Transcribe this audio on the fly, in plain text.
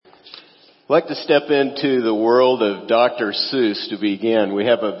I'd like to step into the world of Dr. Seuss to begin. We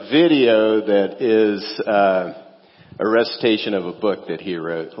have a video that is a recitation of a book that he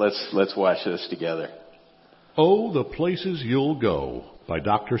wrote. Let's watch this together. Oh, the Places You'll Go by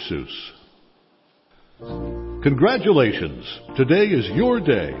Dr. Seuss. Congratulations! Today is your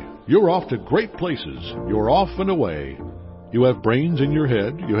day. You're off to great places. You're off and away. You have brains in your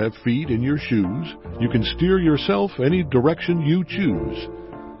head. You have feet in your shoes. You can steer yourself any direction you choose.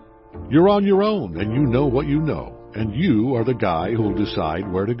 You're on your own, and you know what you know, and you are the guy who'll decide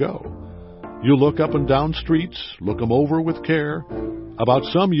where to go. You look up and down streets, look 'em over with care. About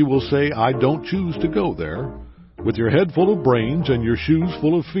some you will say, I don't choose to go there. With your head full of brains and your shoes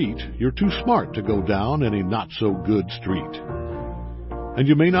full of feet, you're too smart to go down any not-so-good street. And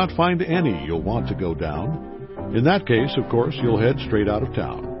you may not find any you'll want to go down. In that case, of course, you'll head straight out of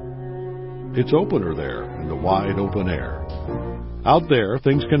town. It's opener there in the wide open air. Out there,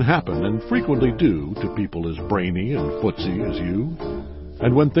 things can happen, and frequently do, to people as brainy and footsy as you.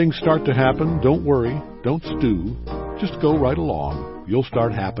 And when things start to happen, don't worry, don't stew. Just go right along. You'll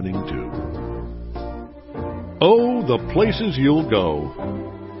start happening too. Oh, the places you'll go.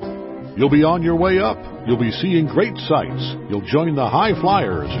 You'll be on your way up. You'll be seeing great sights. You'll join the high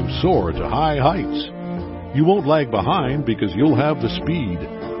flyers who soar to high heights. You won't lag behind because you'll have the speed.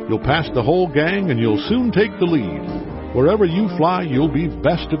 You'll pass the whole gang and you'll soon take the lead. Wherever you fly, you'll be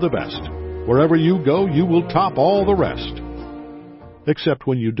best of the best. Wherever you go, you will top all the rest. Except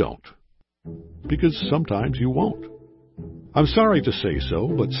when you don't. Because sometimes you won't. I'm sorry to say so,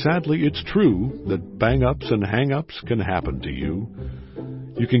 but sadly it's true that bang-ups and hang-ups can happen to you.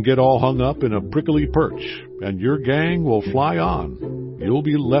 You can get all hung up in a prickly perch, and your gang will fly on. You'll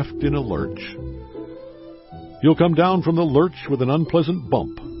be left in a lurch. You'll come down from the lurch with an unpleasant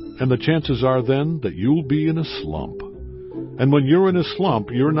bump, and the chances are then that you'll be in a slump. And when you're in a slump,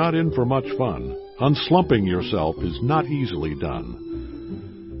 you're not in for much fun. Unslumping yourself is not easily done.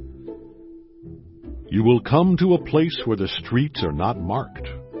 You will come to a place where the streets are not marked.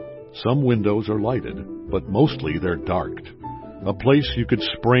 Some windows are lighted, but mostly they're darked. A place you could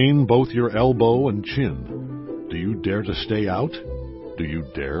sprain both your elbow and chin. Do you dare to stay out? Do you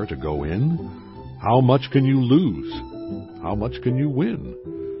dare to go in? How much can you lose? How much can you win?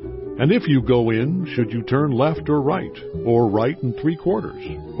 And if you go in, should you turn left or right and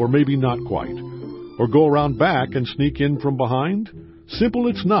 3/4, or maybe not quite, or go around back and sneak in from behind? Simple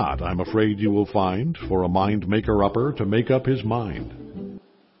it's not, I'm afraid you will find, for a mind-maker-upper to make up his mind.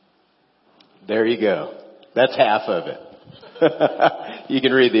 There you go. That's half of it. You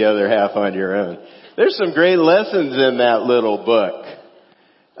can read the other half on your own. There's some great lessons in that little book.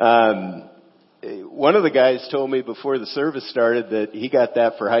 One of the guys told me before the service started that he got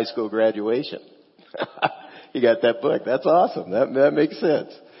that for high school graduation. He got that book. That's awesome. That makes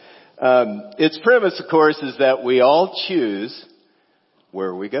sense. Its premise, of course, is that we all choose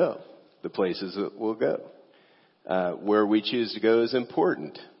where we go, the places that we'll go. Where we choose to go is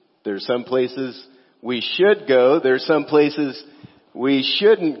important. There's some places we should go. There's some places we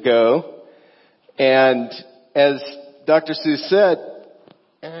shouldn't go. And as Dr. Seuss said,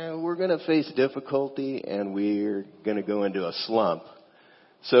 we're going to face difficulty and we're going to go into a slump.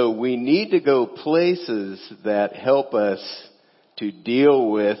 So we need to go places that help us to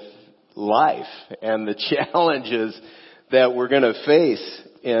deal with life and the challenges that we're going to face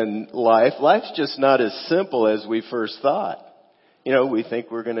in life. Life's just not as simple as we first thought. You know, we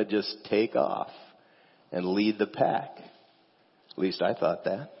think we're going to just take off and lead the pack. At least I thought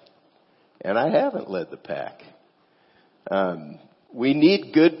that. And I haven't led the pack. We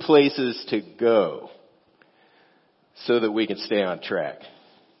need good places to go so that we can stay on track.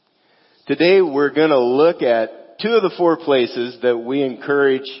 Today we're going to look at 2 of the 4 places that we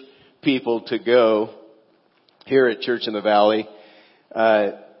encourage people to go here at Church in the Valley.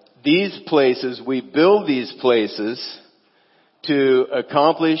 These places, we build these places to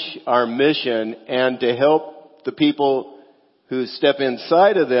accomplish our mission and to help the people who step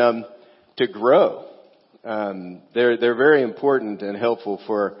inside of them to grow. They're very important and helpful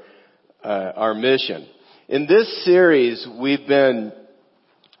for our mission. In this series, we've been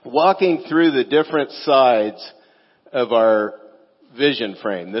walking through the different sides of our vision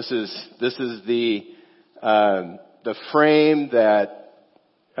frame. This is the frame that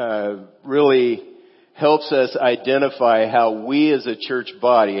really helps us identify how we as a church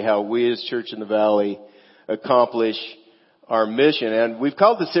body, how we as Church in the Valley accomplish our mission. And we've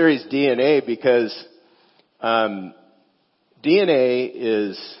called the series DNA because DNA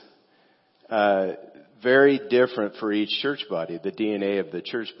is very different for each church body, the DNA of the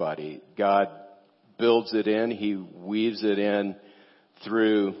church body. God builds it in. He weaves it in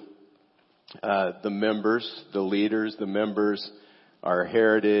through the members, the leaders, the members, our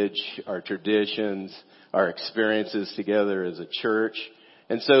heritage, our traditions, our experiences together as a church.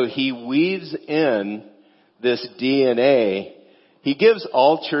 And so he weaves in this DNA. He gives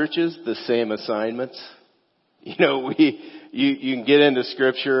all churches the same assignments. You know, you can get into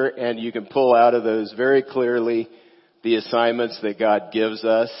Scripture and you can pull out of those very clearly the assignments that God gives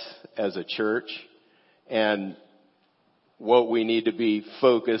us as a church and what we need to be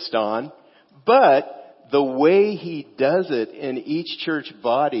focused on. But the way he does it in each church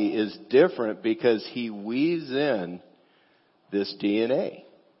body is different because he weaves in this DNA.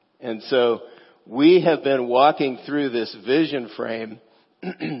 And so we have been walking through this vision frame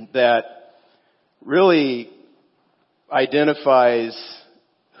that really identifies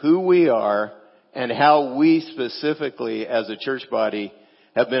who we are and how we specifically as a church body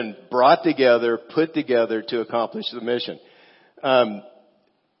have been brought together, put together to accomplish the mission.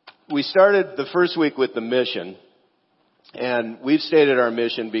 We started the first week with the mission, and we've stated our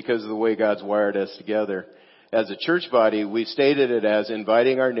mission because of the way God's wired us together. As a church body, we've stated it as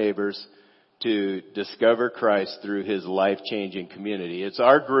inviting our neighbors to discover Christ through his life-changing community. It's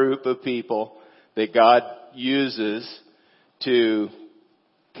our group of people that God uses to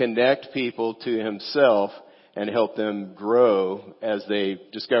connect people to himself and help them grow as they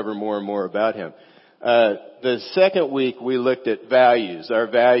discover more and more about him. The second week we looked at values, our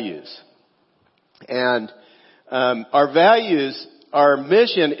values. And our values, our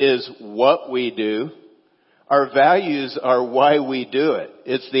mission is what we do. Our values are why we do it.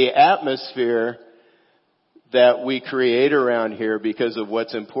 It's the atmosphere that we create around here because of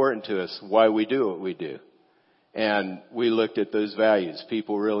what's important to us, why we do what we do. And we looked at those values.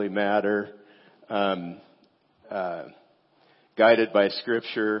 People really matter. Guided by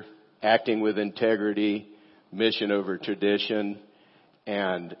Scripture, acting with integrity, mission over tradition,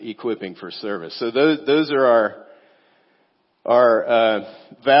 and equipping for service. So those are our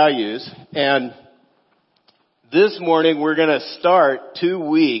values. And this morning we're going to start 2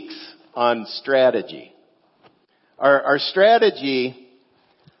 weeks on strategy. Our strategy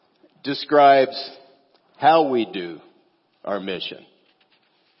describes how we do our mission.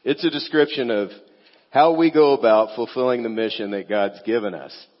 It's a description of how we go about fulfilling the mission that God's given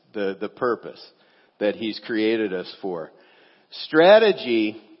us, the purpose that he's created us for.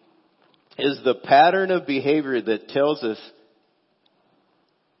 Strategy is the pattern of behavior that tells us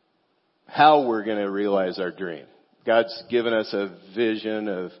how we're going to realize our dream. God's given us a vision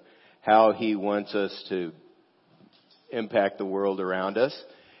of how he wants us to impact the world around us.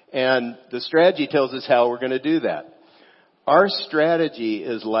 And the strategy tells us how we're going to do that. Our strategy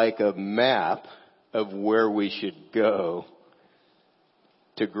is like a map of where we should go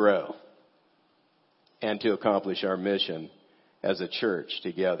to grow and to accomplish our mission as a church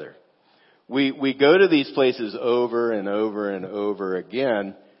together. We go to these places over and over and over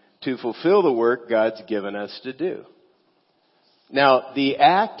again to fulfill the work God's given us to do. Now, the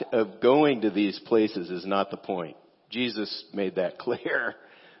act of going to these places is not the point. Jesus made that clear,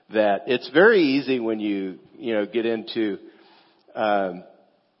 that it's very easy when you get into,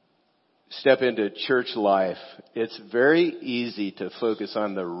 step into church life. It's very easy to focus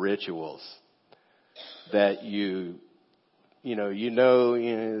on the rituals that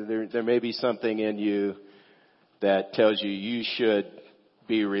there may be something in you that tells you should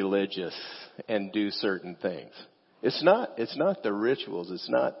be religious and do certain things. It's not the rituals. It's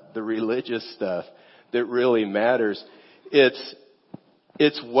not the religious stuff that really matters. It's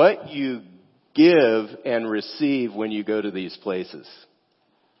what you give and receive when you go to these places.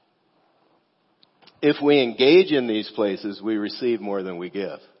 If we engage in these places, we receive more than we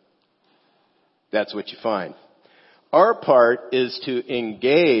give. That's what you find. Our part is to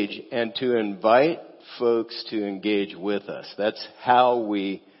engage and to invite folks to engage with us. That's how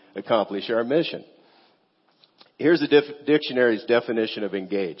we accomplish our mission. Here's the dictionary's definition of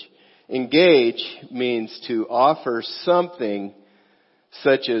engage. Engage means to offer something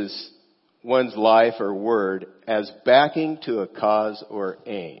such as one's life or word as backing to a cause or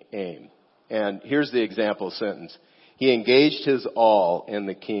aim. And here's the example sentence. He engaged his all in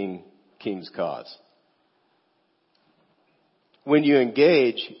the king's cause. When you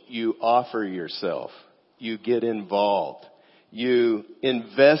engage, you offer yourself. You get involved. You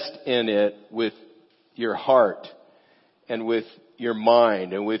invest in it with your heart and with your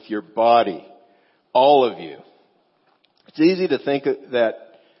mind and with your body. All of you. It's easy to think that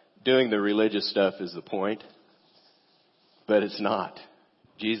doing the religious stuff is the point, but it's not.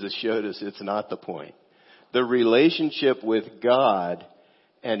 Jesus showed us it's not the point. The relationship with God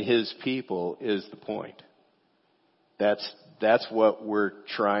and his people is the point. That's That's what we're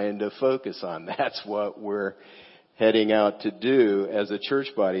trying to focus on. That's what we're heading out to do as a church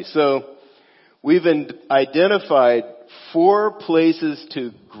body. So we've identified 4 places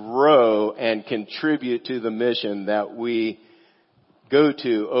to grow and contribute to the mission that we go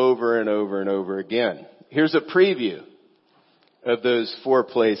to over and over and over again. Here's a preview of those 4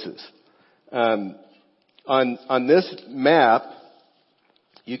 places. On this map,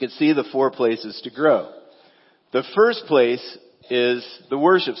 you can see the 4 places to grow. The first place is the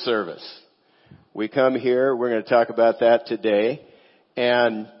worship service. We come here, we're going to talk about that today,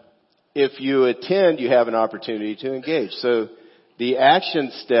 and if you attend, you have an opportunity to engage. So the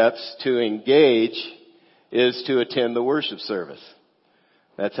action steps to engage is to attend the worship service.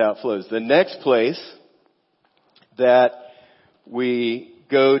 That's how it flows. The next place that we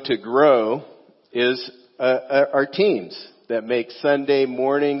go to grow is our teams that make Sunday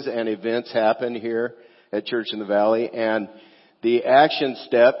mornings and events happen here at Church in the Valley. And the action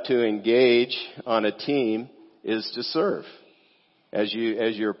step to engage on a team is to serve. As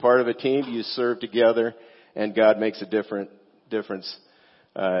you're part of a team, you serve together, and God makes a difference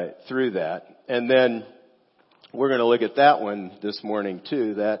through that. And then we're going to look at that one this morning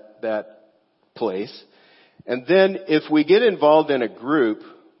too, that place. And then if we get involved in a group,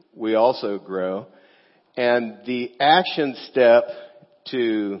 we also grow. And the action step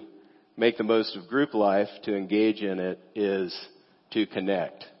to make the most of group life, to engage in it, is to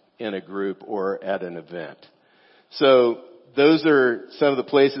connect in a group or at an event. So those are some of the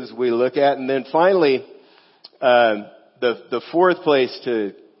places we look at. And then finally, the 4th place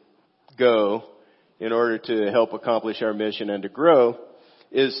to go in order to help accomplish our mission and to grow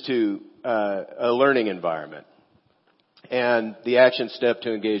is to a learning environment. And the action step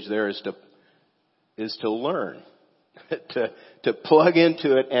to engage there is to learn, to plug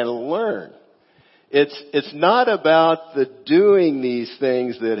into it and learn. It's not about the doing these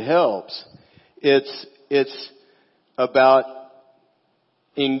things that helps. It's about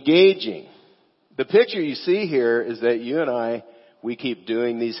engaging. The picture you see here is that you and I, we keep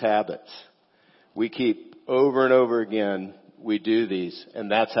doing these habits. We keep over and over again, we do these, and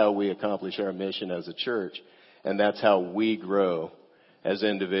that's how we accomplish our mission as a church. And that's how we grow as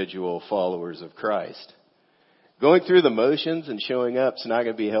individual followers of Christ. Going through the motions and showing up is not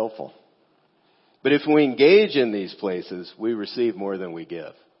going to be helpful. But if we engage in these places, we receive more than we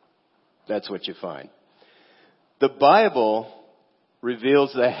give. That's what you find. The Bible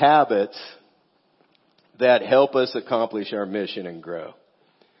reveals the habits that help us accomplish our mission and grow.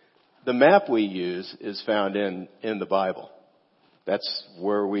 The map we use is found in the Bible. That's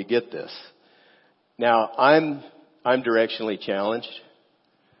where we get this. Now, I'm directionally challenged.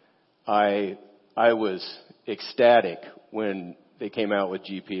 I was ecstatic when they came out with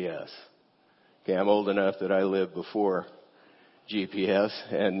GPS. Okay, I'm old enough that I lived before GPS,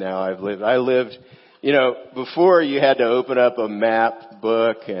 and now I lived, before you had to open up a map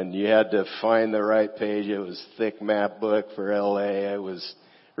book and you had to find the right page. It was a thick map book for LA. It was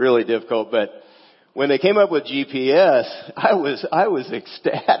really difficult, but when they came up with GPS, I was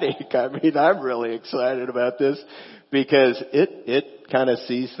ecstatic. I mean, I'm really excited about this because it kind of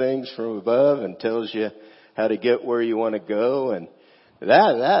sees things from above and tells you how to get where you want to go. And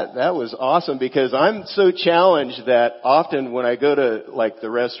that was awesome because I'm so challenged that often when I go to like the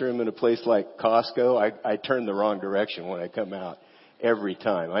restroom in a place like Costco, I turn the wrong direction when I come out every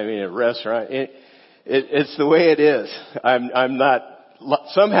time. I mean, at a restaurant, it's the way it is.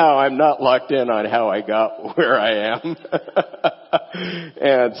 Somehow I'm not locked in on how I got where I am.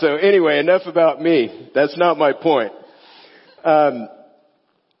 And so anyway, enough about me. That's not my point.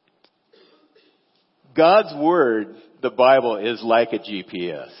 God's Word, the Bible, is like a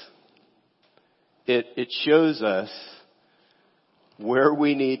GPS. It shows us where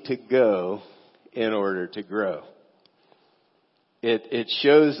we need to go in order to grow. It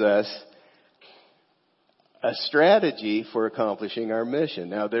shows us a strategy for accomplishing our mission.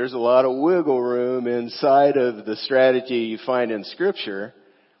 Now, there's a lot of wiggle room inside of the strategy you find in Scripture,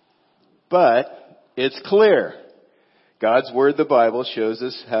 but it's clear. God's Word, the Bible, shows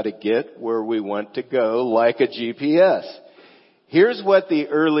us how to get where we want to go like a GPS. Here's what the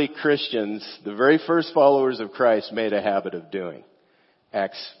early Christians, the very first followers of Christ, made a habit of doing.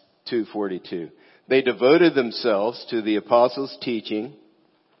 Acts 2:42. They devoted themselves to the apostles' teaching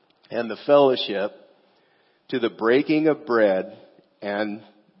and the fellowship, to the breaking of bread and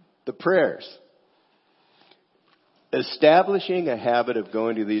the prayers. Establishing a habit of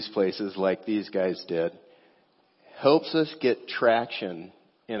going to these places like these guys did helps us get traction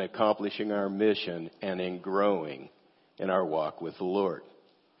in accomplishing our mission and in growing in our walk with the Lord.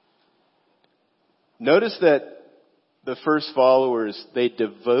 Notice that the first followers, they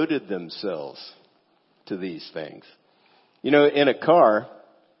devoted themselves to these things. You know, in a car,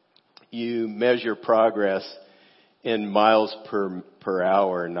 you measure progress in miles per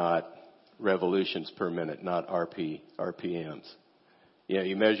hour, not revolutions per minute, not RPMs. You know,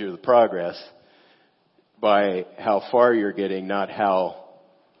 you measure the progress by how far you're getting, not how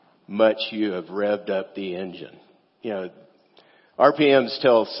much you have revved up the engine. You know, RPMs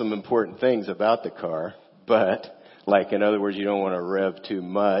tell some important things about the car, but like, in other words, you don't want to rev too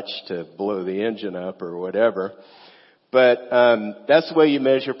much to blow the engine up or whatever. But that's the way you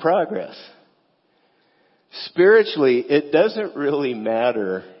measure progress. Spiritually, it doesn't really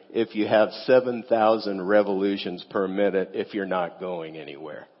matter if you have 7,000 revolutions per minute if you're not going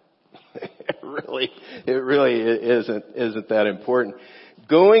anywhere. It really isn't that important.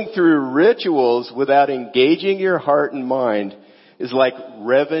 Going through rituals without engaging your heart and mind is like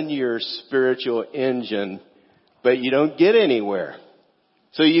revving your spiritual engine, but you don't get anywhere.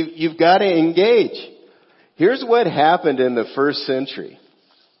 So you've got to engage. Here's what happened in the first century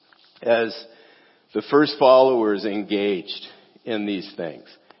as the first followers engaged in these things.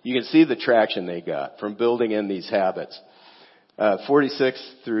 You can see the traction they got from building in these habits.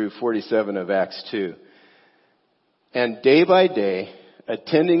 46 through 47 of Acts 2. And day by day,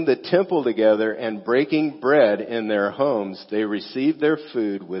 attending the temple together and breaking bread in their homes, they received their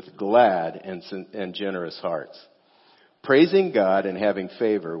food with glad and generous hearts, praising God and having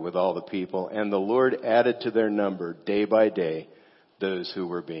favor with all the people. And the Lord added to their number day by day those who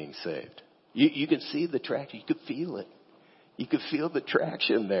were being saved. You could see the traction. You could feel it. You could feel the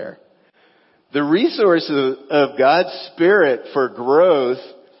traction there. The resources of God's Spirit for growth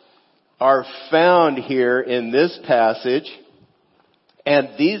are found here in this passage.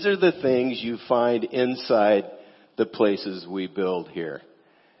 And these are the things you find inside the places we build here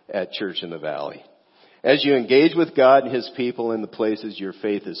at Church in the Valley. As you engage with God and His people in the places, your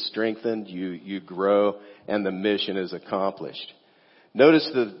faith is strengthened, you grow, and the mission is accomplished. Notice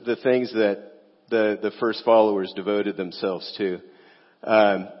the things that the first followers devoted themselves to.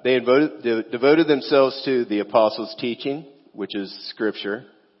 They devoted themselves to the apostles' teaching, which is Scripture,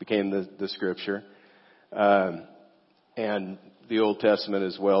 became the Scripture, and the Old Testament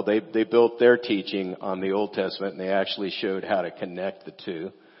as well. They built their teaching on the Old Testament, and they actually showed how to connect the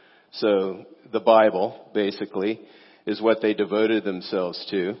two. So the Bible, basically, is what they devoted themselves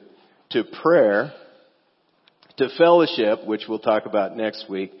to prayer, to fellowship, which we'll talk about next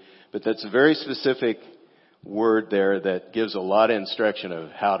week, but that's a very specific word there that gives a lot of instruction of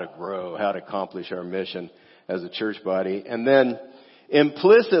how to grow, how to accomplish our mission as a church body, and then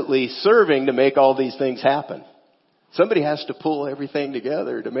implicitly serving to make all these things happen. Somebody has to pull everything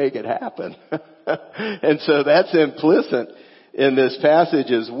together to make it happen. And so that's implicit in this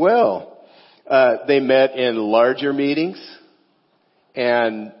passage as well. They met in larger meetings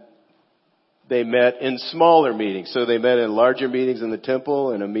and they met in smaller meetings. So they met in larger meetings in the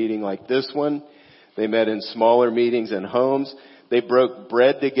temple and a meeting like this one. They met in smaller meetings in homes. They broke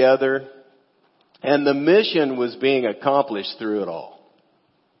bread together. And the mission was being accomplished through it all.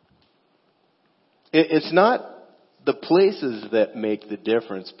 It's not the places that make the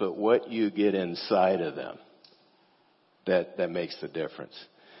difference, but what you get inside of them that makes the difference.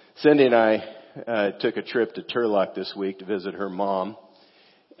 Cindy and I took a trip to Turlock this week to visit her mom.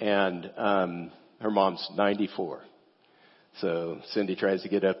 And her mom's 94. So Cindy tries to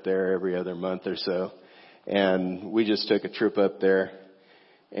get up there every other month or so. And we just took a trip up there.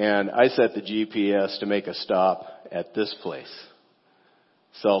 And I set the GPS to make a stop at this place,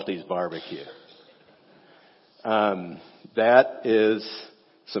 Salty's Barbecue. That is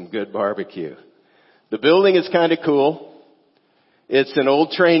some good barbecue. The building is kind of cool. It's an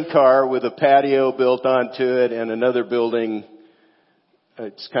old train car with a patio built onto it and another building.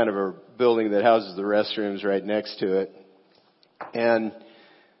 It's kind of a building that houses the restrooms right next to it. And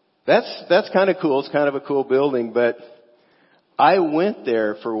that's kind of cool. It's kind of a cool building, but I went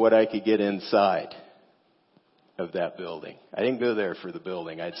there for what I could get inside of that building. I didn't go there for the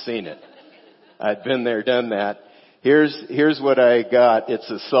building. I'd seen it. I'd been there, done that. Here's what I got. It's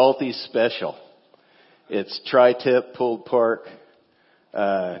a salty special. It's tri-tip, pulled pork,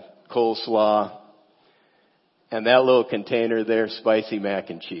 coleslaw, and that little container there, spicy mac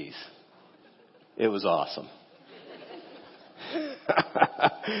and cheese. It was awesome.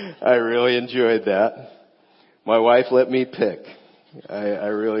 I really enjoyed that. My wife let me pick. I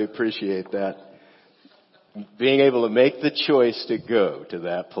really appreciate that. Being able to make the choice to go to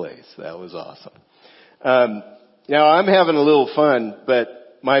that place. That was awesome. Now I'm having a little fun,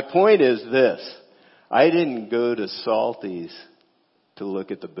 but my point is this. I didn't go to Salty's to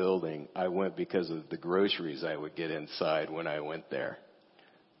look at the building. I went because of the groceries I would get inside when I went there.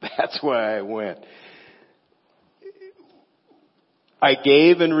 That's why I went. I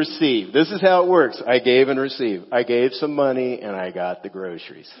gave and received. This is how it works. I gave and received. I gave some money and I got the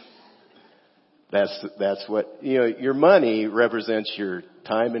groceries. That's what, your money represents your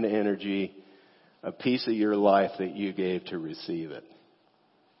time and energy, a piece of your life that you gave to receive it.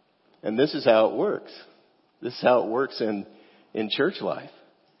 And this is how it works. This is how it works in church life.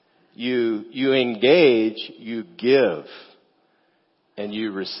 You engage, you give, and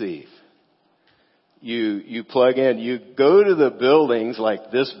you receive. You plug in, you go to the buildings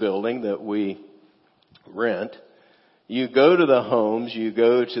like this building that we rent. You go to the homes, you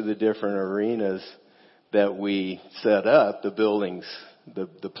go to the different arenas that we set up, the buildings,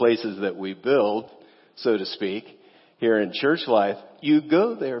 the places that we build, so to speak, here in church life. You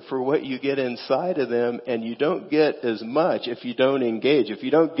go there for what you get inside of them, and you don't get as much if you don't engage. If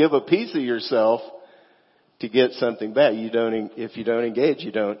you don't give a piece of yourself to get something back, if you don't engage,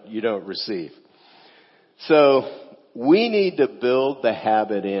 you don't receive. So we need to build the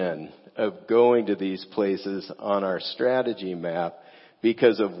habit of going to these places on our strategy map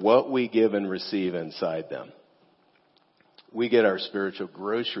because of what we give and receive inside them. We get our spiritual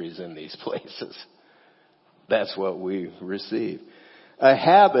groceries in these places. That's what we receive. A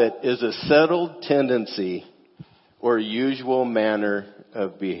habit is a settled tendency or usual manner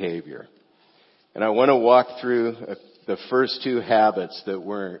of behavior. And I want to walk through the first two habits that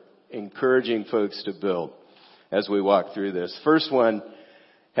we're encouraging folks to build as we walk through this. First one,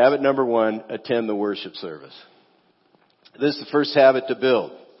 habit number one, attend the worship service. This is the first habit to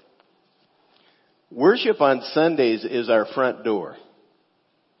build. Worship on Sundays is our front door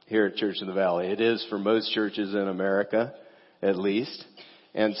here at Church in the Valley. It is for most churches in America, at least.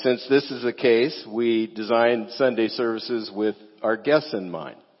 And since this is the case, we designed Sunday services with our guests in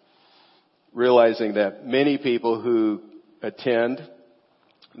mind, realizing that many people who attend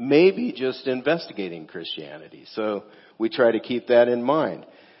may be just investigating Christianity. So we try to keep that in mind.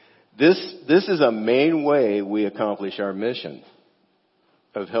 This is a main way we accomplish our mission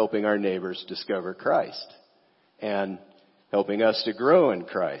of helping our neighbors discover Christ and helping us to grow in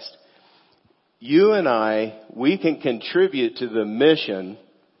Christ. You and we can contribute to the mission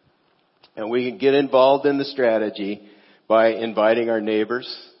and we can get involved in the strategy by inviting our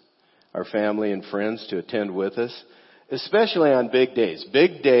neighbors, our family and friends to attend with us, especially on big days.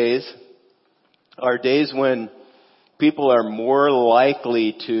 Big days are days when people are more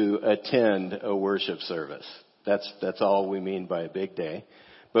likely to attend a worship service. That's all we mean by a big day.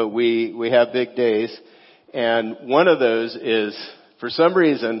 But we have big days, and one of those is, for some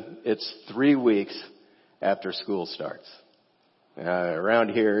reason, it's 3 weeks after school starts. Around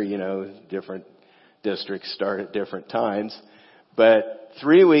here, different districts start at different times, but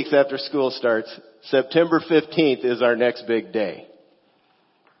 3 weeks after school starts, September 15th is our next big day.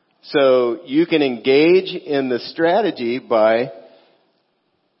 So you can engage in the strategy by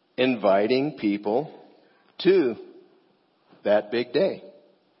inviting people to that big day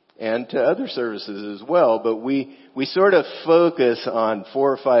and to other services as well. But we sort of focus on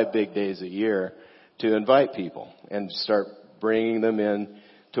 4 or 5 big days a year to invite people and start bringing them in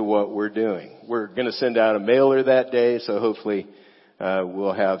to what we're doing. We're going to send out a mailer that day, so hopefully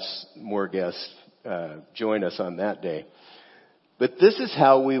we'll have more guests join us on that day. But this is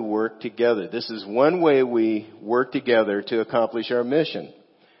how we work together. This is one way we work together to accomplish our mission.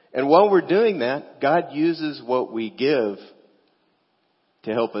 And while we're doing that, God uses what we give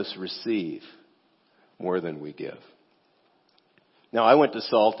to help us receive more than we give. Now, I went to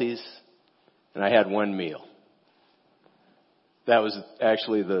Salty's and I had one meal. That was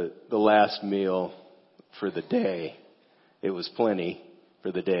actually the last meal for the day. It was plenty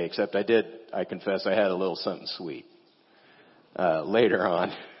for the day, except I confess I had a little something sweet later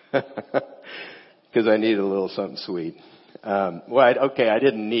on because I needed a little something sweet. I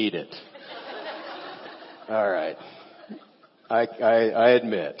didn't need it. All right. I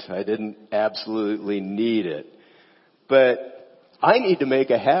admit I didn't absolutely need it, but I need to make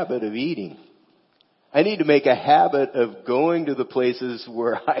a habit of eating. I need to make a habit of going to the places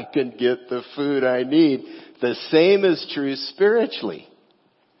where I can get the food I need. The same is true spiritually.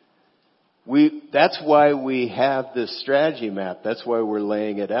 That's why we have this strategy map. That's why we're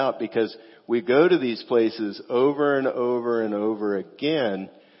laying it out, because we go to these places over and over and over again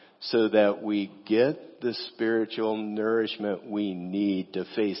so that we get the spiritual nourishment we need to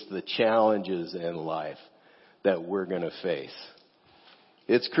face the challenges in life that we're going to face.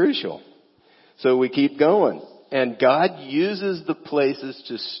 It's crucial. So we keep going. And God uses the places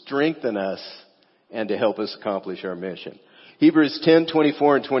to strengthen us and to help us accomplish our mission. Hebrews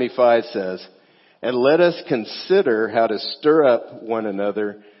 10:24 and 25 says, "And let us consider how to stir up one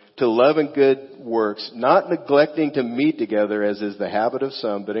another to love and good works, not neglecting to meet together as is the habit of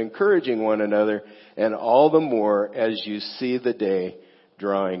some, but encouraging one another, and all the more as you see the day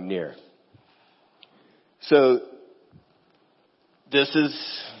drawing near." So this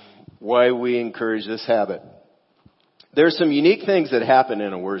is why we encourage this habit. There's some unique things that happen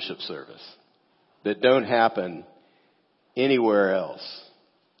in a worship service that don't happen anywhere else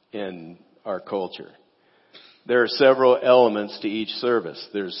in our culture. There are several elements to each service.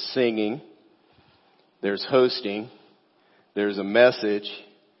 There's singing, there's hosting, there's a message,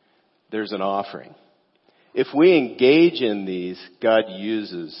 there's an offering. If we engage in these, God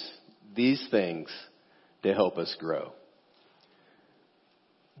uses these things to help us grow.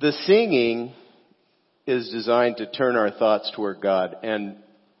 The singing is designed to turn our thoughts toward God, and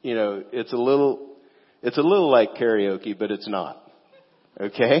it's a little like karaoke, but it's not.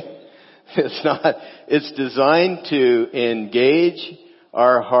 Okay? It's not. It's designed to engage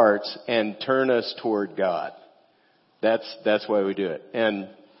our hearts and turn us toward God. That's why we do it. And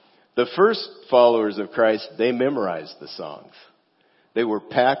the first followers of Christ, they memorized the songs. They were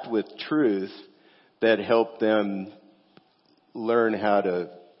packed with truth that helped them learn how to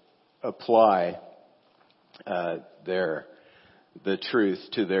apply the truth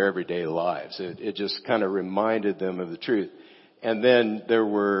to their everyday lives. It just kind of reminded them of the truth. And then there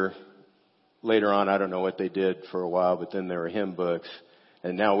were, later on, I don't know what they did for a while, but then there were hymn books.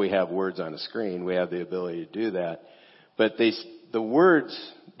 And now we have words on a screen. We have the ability to do that. But the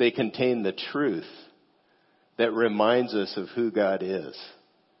words, they contain the truth that reminds us of who God is.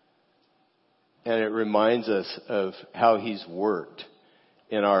 And it reminds us of how He's worked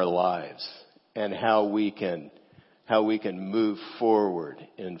in our lives and how we can move forward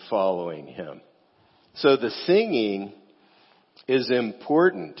in following Him. So the singing is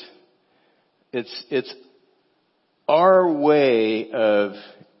important. It's our way of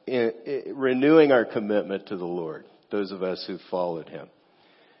renewing our commitment to the Lord, those of us who followed Him.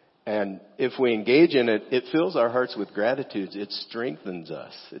 And if we engage in it, it fills our hearts with gratitude. It strengthens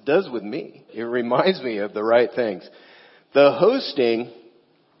us. It does with me. It reminds me of the right things. The hosting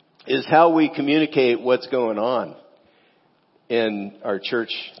is how we communicate what's going on in our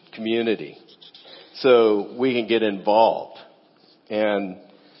church community, so we can get involved and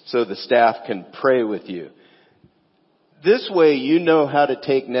so the staff can pray with you. This way you know how to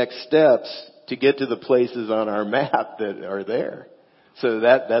take next steps to get to the places on our map that are there. So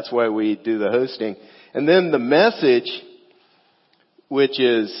that's why we do the hosting. And then the message, which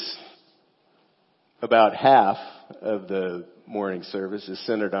is about half of the morning service, is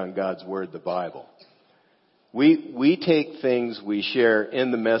centered on God's Word, the Bible. We take things we share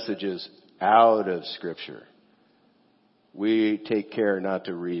in the messages out of Scripture. We take care not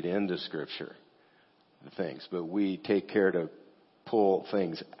to read into Scripture the things, but we take care to pull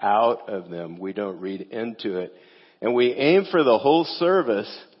things out of them. We don't read into it. And we aim for the whole service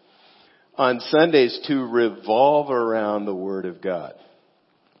on Sundays to revolve around the Word of God.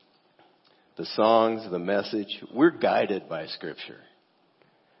 The songs, the message, we're guided by Scripture.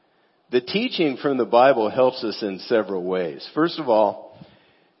 The teaching from the Bible helps us in several ways. First of all,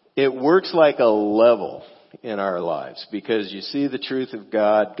 it works like a level in our lives because you see the truth of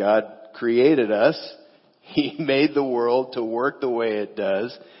God. God created us. He made the world to work the way it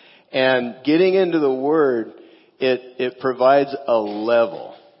does. And getting into the Word, it provides a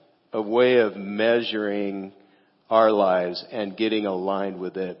level, a way of measuring our lives and getting aligned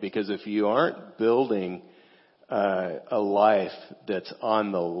with it. Because if you aren't building a life that's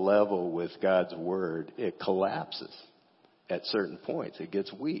on the level with God's Word, it collapses at certain points. It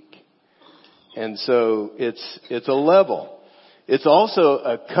gets weak. And so it's a level. It's also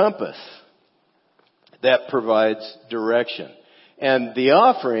a compass that provides direction. And the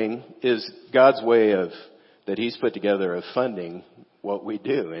offering is God's way that He's put together of funding what we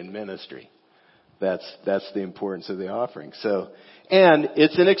do in ministry. That's the importance of the offering. So, and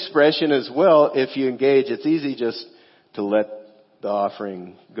it's an expression as well. If you engage, it's easy just to let the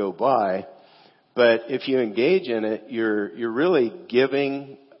offering go by. But if you engage in it, you're really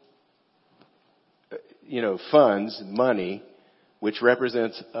giving, funds, money, which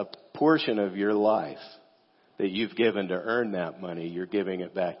represents a portion of your life that you've given to earn that money. You're giving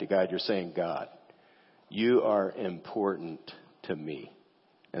it back to God. You're saying, God, you are important to me.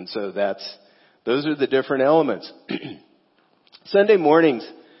 And so those are the different elements. Sunday mornings,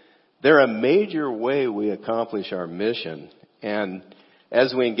 they're a major way we accomplish our mission. And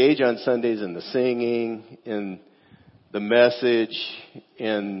as we engage on Sundays in the singing, in the message,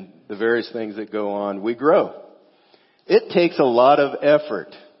 in the various things that go on, we grow. It takes a lot of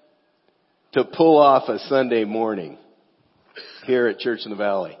effort to pull off a Sunday morning here at Church in the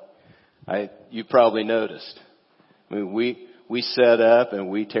Valley. You probably noticed. I mean, we set up and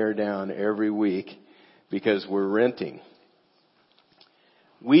we tear down every week because we're renting.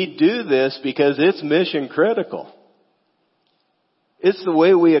 We do this because it's mission critical. It's the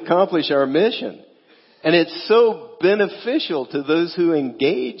way we accomplish our mission. And it's so beneficial to those who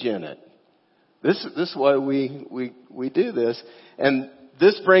engage in it. This is why we do this. And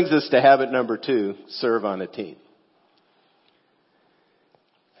this brings us to habit number 2, serve on a team.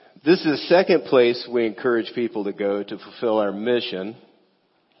 This is the second place we encourage people to go to fulfill our mission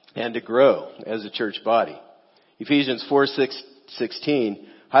and to grow as a church body. Ephesians 4:16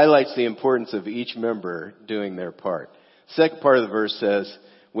 highlights the importance of each member doing their part. Second part of the verse says,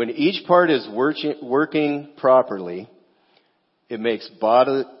 when each part is working properly, it makes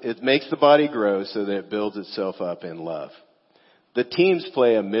the body grow so that it builds itself up in love. The teams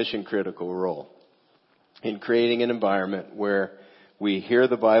play a mission critical role in creating an environment where we hear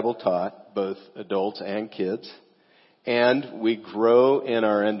the Bible taught, both adults and kids, and we grow in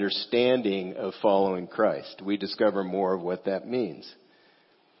our understanding of following Christ. We discover more of what that means.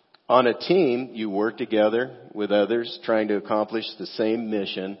 On a team, you work together with others trying to accomplish the same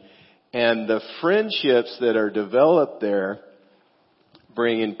mission, and the friendships that are developed there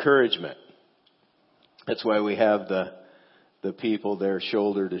bring encouragement. That's why we have the people there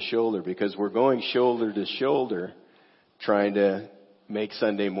shoulder to shoulder, because we're going shoulder to shoulder trying to make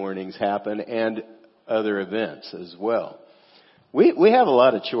Sunday mornings happen and other events as well. We have a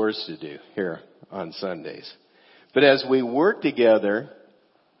lot of chores to do here on Sundays. But as we work together,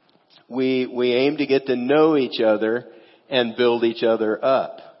 we aim to get to know each other and build each other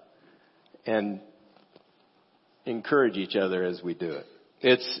up and encourage each other as we do it.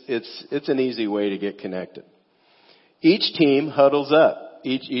 It's an easy way to get connected. Each team huddles up.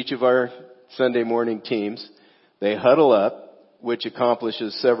 Each of our Sunday morning teams, they huddle up, which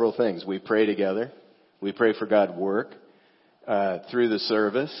accomplishes several things. We pray together. We pray for God's work through the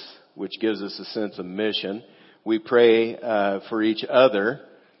service, which gives us a sense of mission. We pray for each other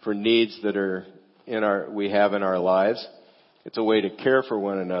for needs that we have in our lives. It's a way to care for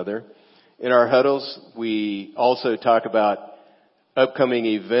one another. In our huddles, we also talk about upcoming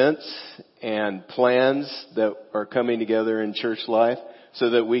events and plans that are coming together in church life so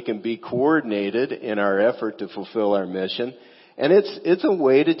that we can be coordinated in our effort to fulfill our mission. And it's a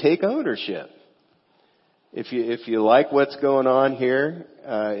way to take ownership. If you like what's going on here,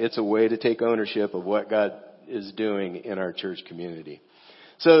 it's a way to take ownership of what God is doing in our church community.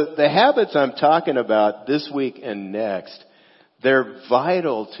 So the habits I'm talking about this week and next, they're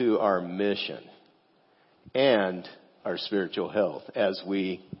vital to our mission and our spiritual health as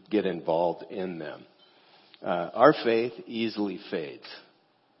we get involved in them. Our faith easily fades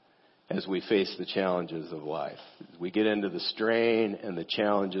as we face the challenges of life. As we get into the strain and the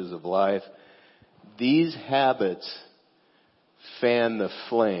challenges of life, these habits fan the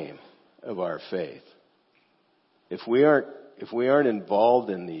flame of our faith. If we aren't involved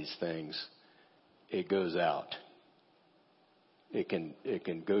in these things, it goes out. It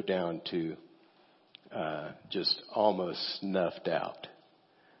can go down to just almost snuffed out.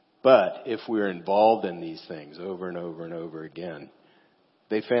 But if we're involved in these things over and over and over again,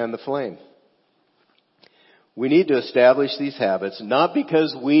 they fan the flame. We need to establish these habits not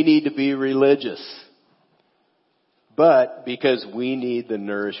because we need to be religious, but because we need the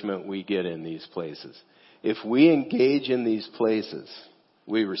nourishment we get in these places. If we engage in these places,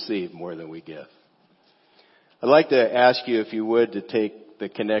 we receive more than we give. I'd like to ask you, if you would, to take the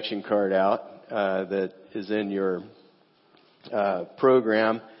connection card out that is in your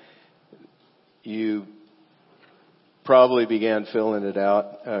program. You probably began filling it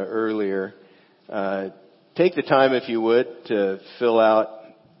out earlier. Take the time, if you would, to fill out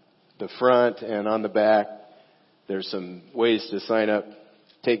the front and on the back. There's some ways to sign up,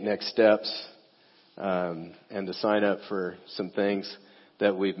 take next steps, and to sign up for some things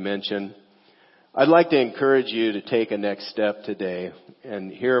that we've mentioned. I'd like to encourage you to take a next step today, and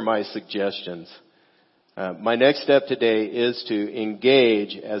here are my suggestions. My next step today is to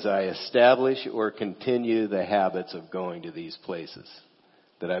engage as I establish or continue the habits of going to these places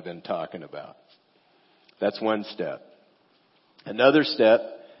that I've been talking about. That's one step. Another step,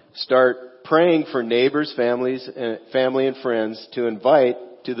 start praying for neighbors, family and friends to invite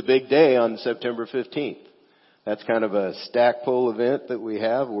to the big day on September 15th. That's kind of a stack pull event that we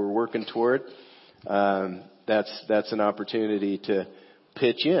have. We're working toward. That's an opportunity to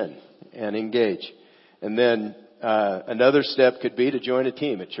pitch in and engage. And then another step could be to join a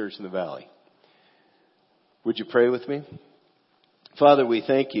team at Church in the Valley. Would you pray with me? Father, we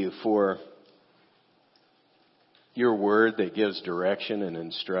thank you for your word that gives direction and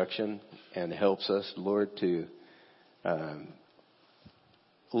instruction and helps us, Lord, to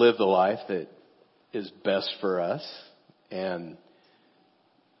live the life that is best for us. And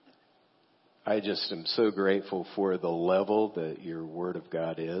I just am so grateful for the level that your word of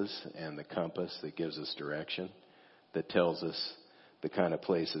God is and the compass that gives us direction, that tells us the kind of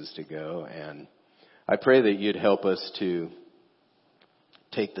places to go. And I pray that you'd help us to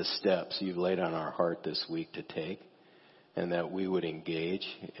take the steps you've laid on our heart this week to take, and that we would engage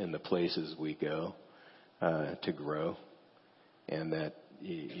in the places we go to grow, and that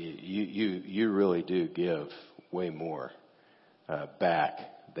you really do give way more back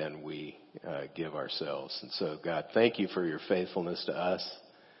than we give ourselves. And so, God, thank you for your faithfulness to us,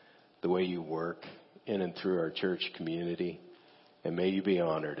 the way you work in and through our church community. And may you be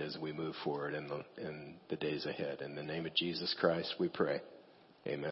honored as we move forward in the days ahead. In the name of Jesus Christ, we pray. Amen.